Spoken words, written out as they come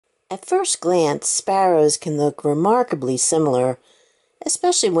At first glance, sparrows can look remarkably similar,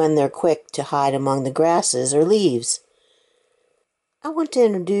 especially when they're quick to hide among the grasses or leaves. I want to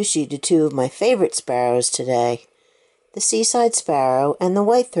introduce you to two of my favorite sparrows today, the Seaside Sparrow and the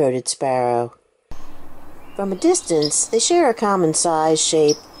White-throated Sparrow. From a distance, they share a common size,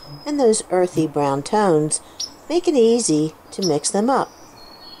 shape, and those earthy brown tones make it easy to mix them up.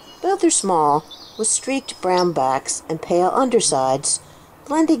 Both are small, with streaked brown backs and pale undersides,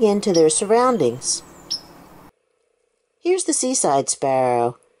 blending into their surroundings. Here's the Seaside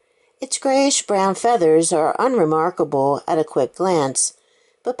Sparrow. Its grayish-brown feathers are unremarkable at a quick glance,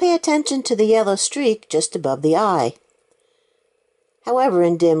 but pay attention to the yellow streak just above the eye. However,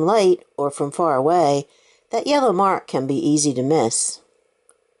 in dim light, or from far away, that yellow mark can be easy to miss.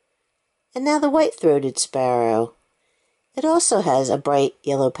 And now the White-throated Sparrow. It also has a bright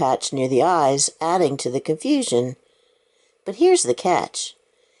yellow patch near the eyes, adding to the confusion. But here's the catch.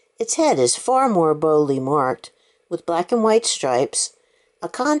 Its head is far more boldly marked, with black and white stripes, a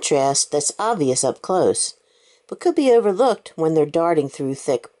contrast that's obvious up close, but could be overlooked when they're darting through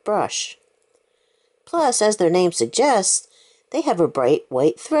thick brush. Plus, as their name suggests, they have a bright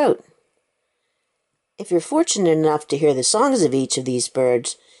white throat. If you're fortunate enough to hear the songs of each of these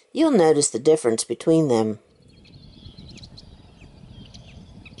birds, you'll notice the difference between them.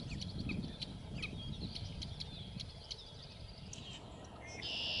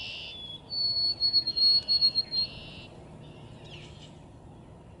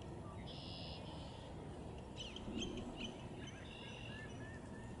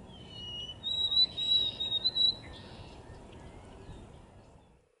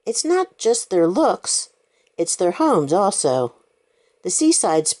 It's not just their looks, it's their homes also. The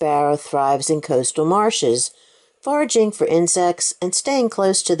Seaside Sparrow thrives in coastal marshes, foraging for insects and staying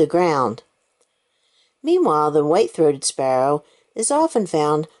close to the ground. Meanwhile, the White-throated Sparrow is often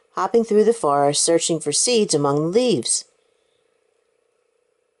found hopping through the forest searching for seeds among the leaves.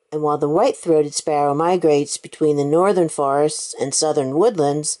 And while the White-throated Sparrow migrates between the northern forests and southern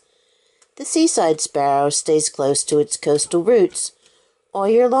woodlands, the Seaside Sparrow stays close to its coastal roots all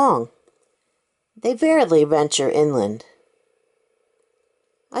year long. They rarely venture inland.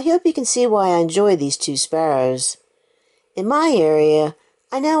 I hope you can see why I enjoy these two sparrows. In my area,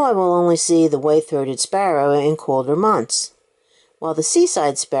 I know I will only see the White-throated Sparrow in colder months, while the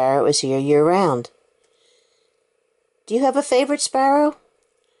Seaside Sparrow is here year-round. Do you have a favorite sparrow?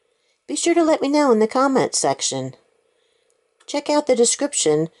 Be sure to let me know in the comments section. Check out the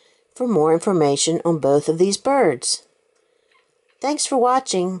description for more information on both of these birds. Thanks for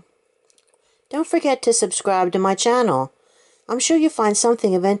watching. Don't forget to subscribe to my channel. I'm sure you'll find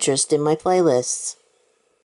something of interest in my playlists.